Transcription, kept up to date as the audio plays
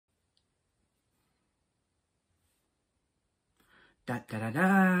Da da da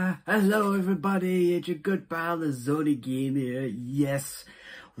da! Hello everybody, it's your good pal the Zoni Game here. Yes,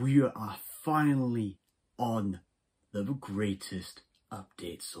 we are finally on the greatest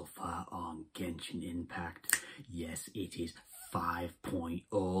update so far on Genshin Impact. Yes, it is 5.0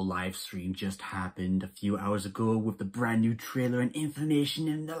 live stream just happened a few hours ago with the brand new trailer and information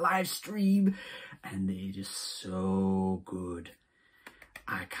in the live stream. And it is so good.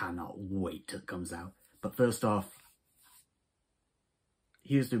 I cannot wait till it comes out. But first off,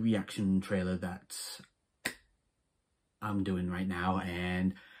 here's the reaction trailer that I'm doing right now,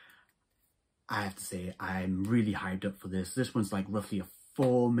 and I have to say I'm really hyped up for this. This one's like roughly a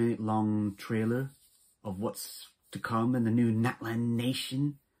 4-minute long trailer of what's to come in the new Natlan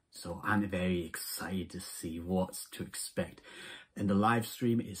Nation, so I'm very excited to see what's to expect. And the live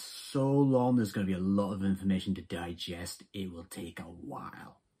stream is so long, there's going to be a lot of information to digest. It will take a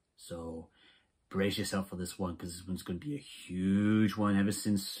while, so brace yourself for this one, because this one's going to be a huge one ever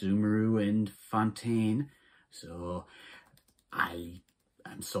since Sumeru and Fontaine. So I'm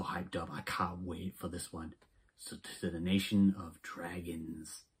so hyped up. I can't wait for this one. So to the Nation of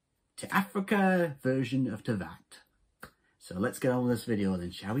Dragons, to Africa version of Teyvat. So let's get on with this video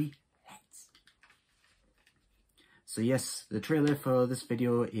then, shall we? Let's. So yes, the trailer for this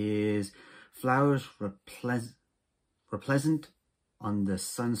video is flowers Resplendent on the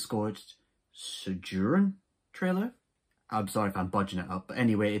Sun-Scorched Sojourn trailer. I'm sorry if I'm budging it up, but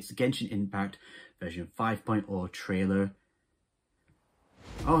anyway, it's the Genshin Impact version 5.0 trailer.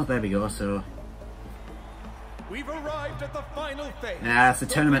 Oh, there we go. So we've arrived at the final phase. It's the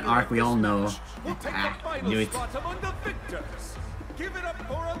tournament arc, we all know. We'll take the final knew it. spot among the victors. Give it up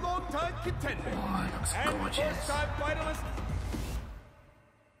for a long-time contender. Oh, it looks and gorgeous. first-time finalist.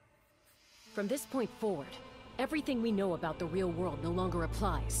 From this point forward, everything we know about the real world no longer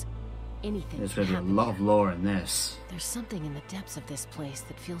applies. Anything There's can going to be a happen lot here. of lore in this. There's something in the depths of this place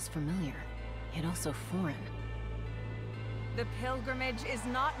that feels familiar, yet also foreign. The pilgrimage is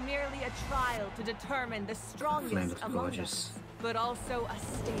not merely a trial to determine the Flame strongest looks among gorgeous. us, but also a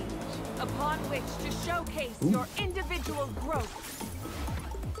stage upon which to showcase your individual growth.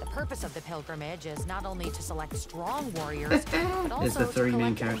 The purpose of the pilgrimage is not only to select strong warriors, but There's also the to 3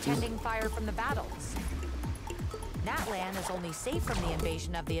 main collect the characters. contending fire from the battles. Natlan is only safe from the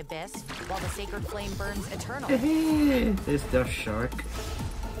invasion of the Abyss, while the sacred flame burns eternally. There's Dust Shark.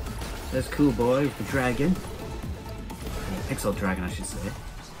 There's Cool Boy with the dragon. Pixel dragon, I should say.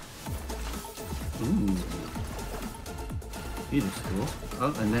 Ooh. He looks cool.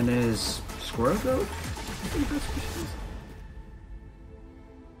 Oh, and then there's Squirrel Goat? I think that's what it is.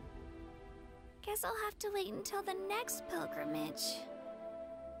 Guess I'll have to wait until the next pilgrimage.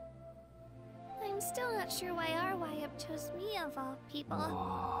 I'm still not sure why our YUP chose me of all people.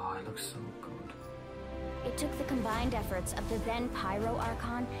 Oh, it looks so good. It took the combined efforts of the then Pyro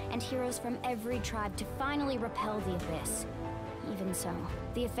Archon and heroes from every tribe to finally repel the Abyss. Even so,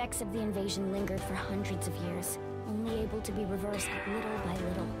 the effects of the invasion lingered for hundreds of years, only able to be reversed little by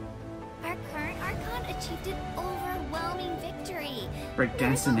little. Our current Archon achieved an overwhelming victory.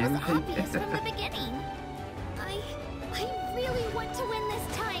 Breakdance and The result was everything. obvious from the beginning. I really want to win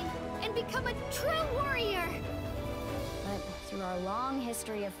this time and become a true warrior. But through our long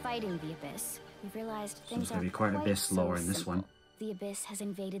history of fighting the Abyss, we've realized things gonna are be quite Abyss so lore in this simple. one. The Abyss has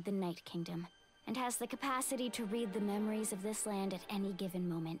invaded the Night Kingdom and has the capacity to read the memories of this land at any given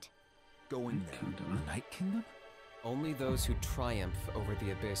moment. Going there. Kingdom. The Night Kingdom? Only those who triumph over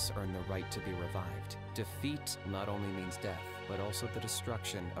the Abyss earn the right to be revived. Defeat not only means death, but also the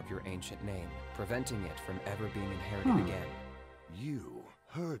destruction of your ancient name, preventing it from ever being inherited again. You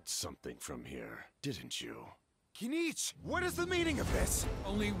heard something from here, didn't you? Kinich, what is the meaning of this?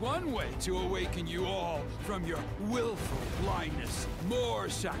 Only one way to awaken you all from your willful blindness. More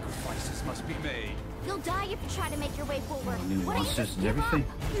sacrifices must be made. You'll die if you try to make your way forward. New Why don't you monsters just and give everything.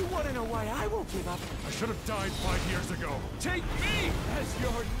 up? You want to know why I won't give up? I should have died 5 years ago. Take me as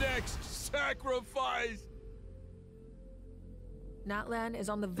your next sacrifice. Natlan is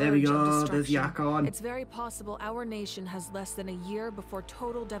on the verge There we of go, destruction. there's the Archon. It's very possible our nation has less than a year before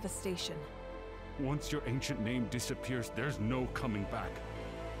total devastation. Once your ancient name disappears, there's no coming back.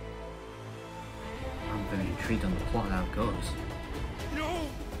 I'm very intrigued on the plot how it goes. No!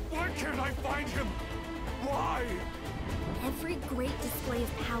 Why can't I find him? Why? Every great display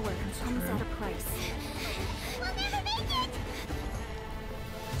of power comes at a price. We'll never make it!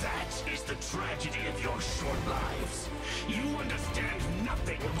 That is the tragedy of your short lives. You understand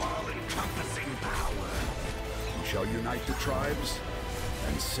nothing of all-encompassing power. We shall unite the tribes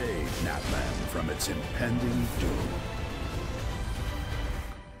and save Natlan from its impending doom.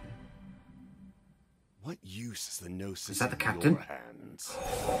 What use is the Gnosis Is that the in captain? your hands?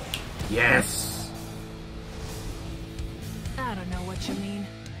 Yes! I don't know what you mean.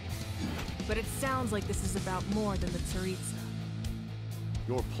 But it sounds like this is about more than the Tsaritsa.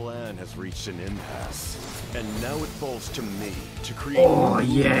 Your plan has reached an impasse, and now it falls to me to create Oh, rules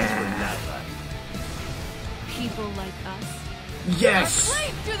yeah. for Natlan. People like us? Yes!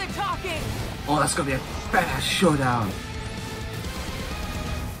 Slave do the talking! Oh, that's gonna be a badass showdown.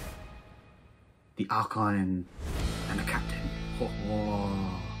 The Archon and the captain.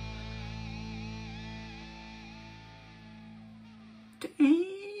 Oh.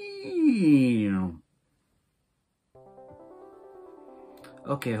 Damn.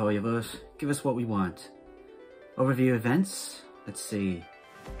 Okay, Hoyavers, give us what we want. Overview events. Let's see.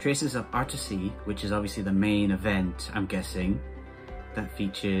 Traces of Artisy, which is obviously the main event, I'm guessing. That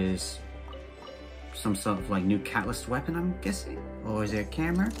features some sort of like new catalyst weapon, I'm guessing? Or is it a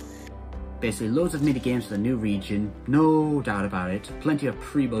camera? Basically loads of mini games for the new region, no doubt about it. Plenty of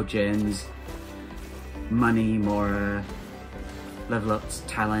primo gens, money, more level ups,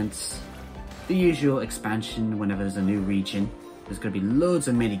 talents, the usual expansion whenever there's a new region. There's going to be loads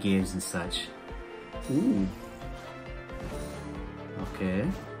of mini games and such. Ooh. Okay.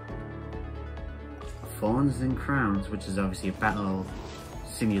 Thorns and Crowns, which is obviously a battle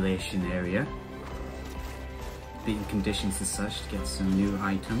simulation area. Beating conditions and such to get some new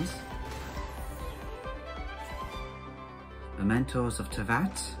items. Mementos of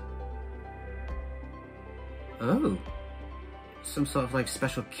Tavat. Oh. Some sort of like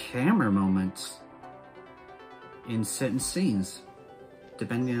special camera moments in certain scenes,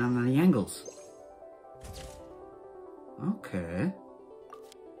 depending on the angles. Okay.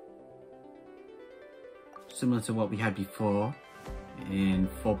 Similar to what we had before in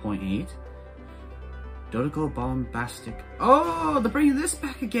 4.8. Dodical Bombastic. Oh, they're bringing this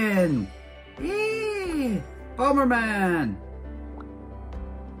back again! Yeah! Bomberman!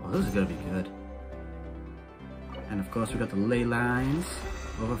 Oh, those are gonna be good. And of course, we got the ley lines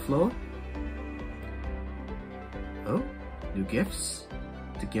overflow. Oh, new gifts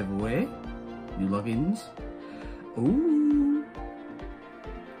to give away. New logins. Ooh.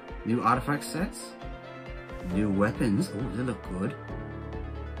 New artifact sets. New weapons. Oh, they look good.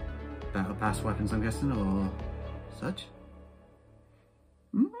 Battle pass weapons, I'm guessing, or such.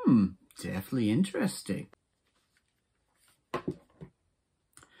 Definitely interesting.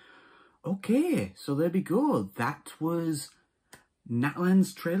 Okay, so there we go. That was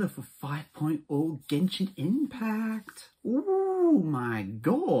Natlan's trailer for 5.0 Genshin Impact. Oh my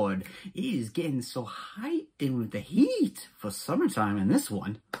god, it is getting so hyped in with the heat for summertime in this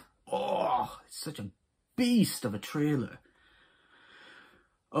one. Oh, it's such a beast of a trailer.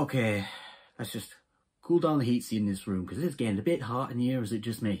 Okay, let's just cool down the heat in this room because it's getting a bit hot in here, or is it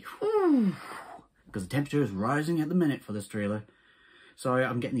just me? Because the temperature is rising at the minute for this trailer. Sorry,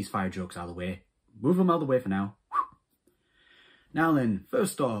 I'm getting these fire jokes out of the way. Move them out of the way for now. Now then,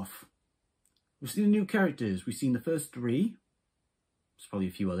 first off, we've seen the new characters. We've seen the first 3. There's probably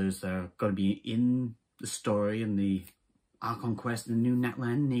a few others that are going to be in the story and the Archon quest in the new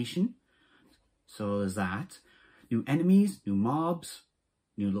Natlan Nation. So there's that. New enemies, new mobs,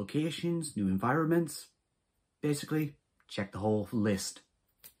 new locations, new environments. Basically, check the whole list.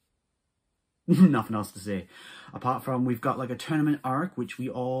 Nothing else to say. Apart from we've got like a tournament arc, which we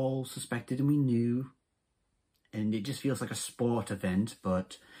all suspected and we knew. And it just feels like a sport event,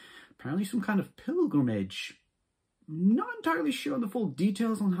 but apparently some kind of pilgrimage. Not entirely sure on the full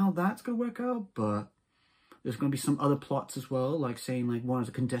details on how that's going to work out, but there's going to be some other plots as well, like saying like one of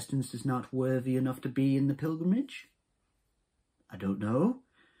the contestants is not worthy enough to be in the pilgrimage. I don't know.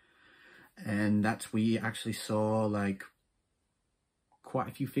 And that's we actually saw like quite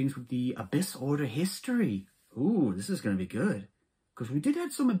a few things with the Abyss Order history. Ooh, this is going to be good. Because we did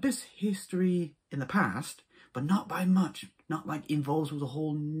have some Abyss history in the past, but not by much. Not like involves with the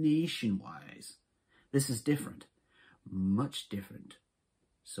whole nation-wise. This is different. Much different.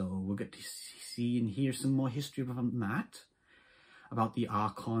 So we'll get to see and hear some more history from that. About the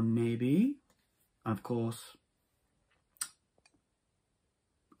Archon, maybe. And of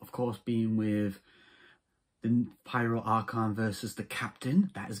course, being with the Pyro Archon versus the Captain,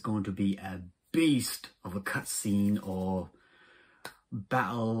 that is going to be a beast of a cutscene or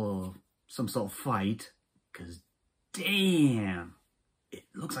battle or some sort of fight. Because, damn, it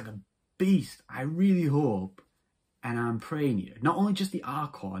looks like a beast. I really hope, and I'm praying here, not only just the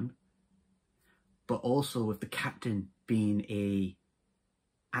Archon, but also with the Captain being a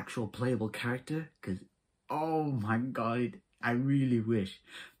actual playable character. Because, oh my god, I really wish.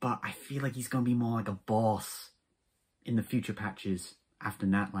 But I feel like he's going to be more like a boss in the future patches after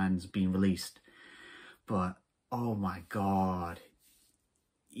Natlan's been released. but oh my god,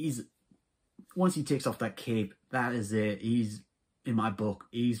 once he takes off that cape, that is it. He's, in my book,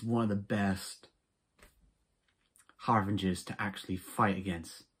 he's one of the best Harbingers to actually fight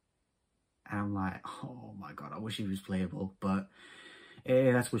against. And I'm like, oh my god, I wish he was playable, but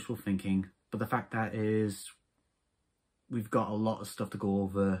that's wishful thinking. But the fact that is, we've got a lot of stuff to go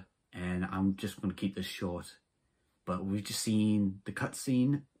over, and I'm just going to keep this short. But we've just seen the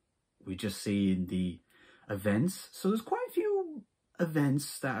cutscene, we've just seen the events, so there's quite a few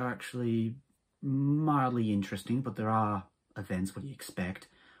events that are actually mildly interesting, but there are events. What do you expect?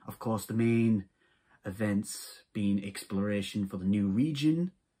 Of course, the main events being exploration for the new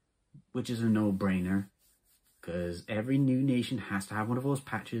region, which is a no-brainer, because every new nation has to have one of those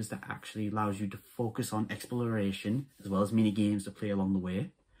patches that actually allows you to focus on exploration, as well as mini-games to play along the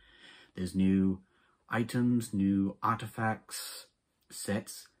way. There's new items, new artifacts,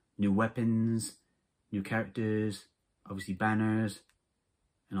 sets, new weapons, new characters, obviously banners,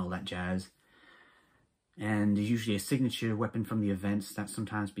 and all that jazz. And there's usually a signature weapon from the events that's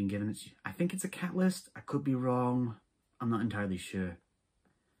sometimes been given. I think it's a catalyst. I could be wrong. I'm not entirely sure.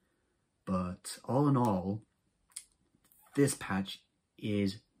 But all in all, this patch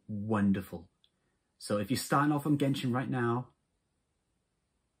is wonderful. So if you're starting off on Genshin right now,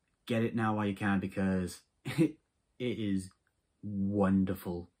 get it now while you can, because it is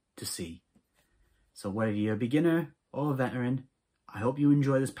wonderful to see. So whether you're a beginner or a veteran, I hope you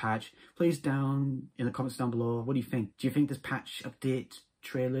enjoy this patch. Please down in the comments down below, what do you think? Do you think this patch update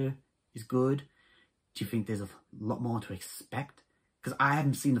trailer is good? Do you think there's a lot more to expect? Because I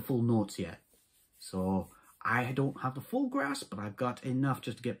haven't seen the full notes yet. So I don't have the full grasp, but I've got enough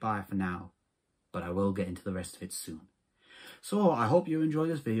just to get by for now. But I will get into the rest of it soon. So I hope you enjoy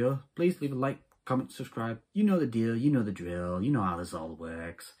this video. Please leave a like, comment, subscribe. You know the deal, you know the drill, you know how this all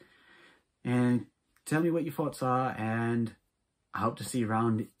works. And tell me what your thoughts are, and I hope to see you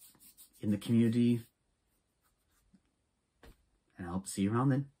around in the community. And I hope to see you around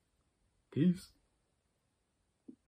then. Peace.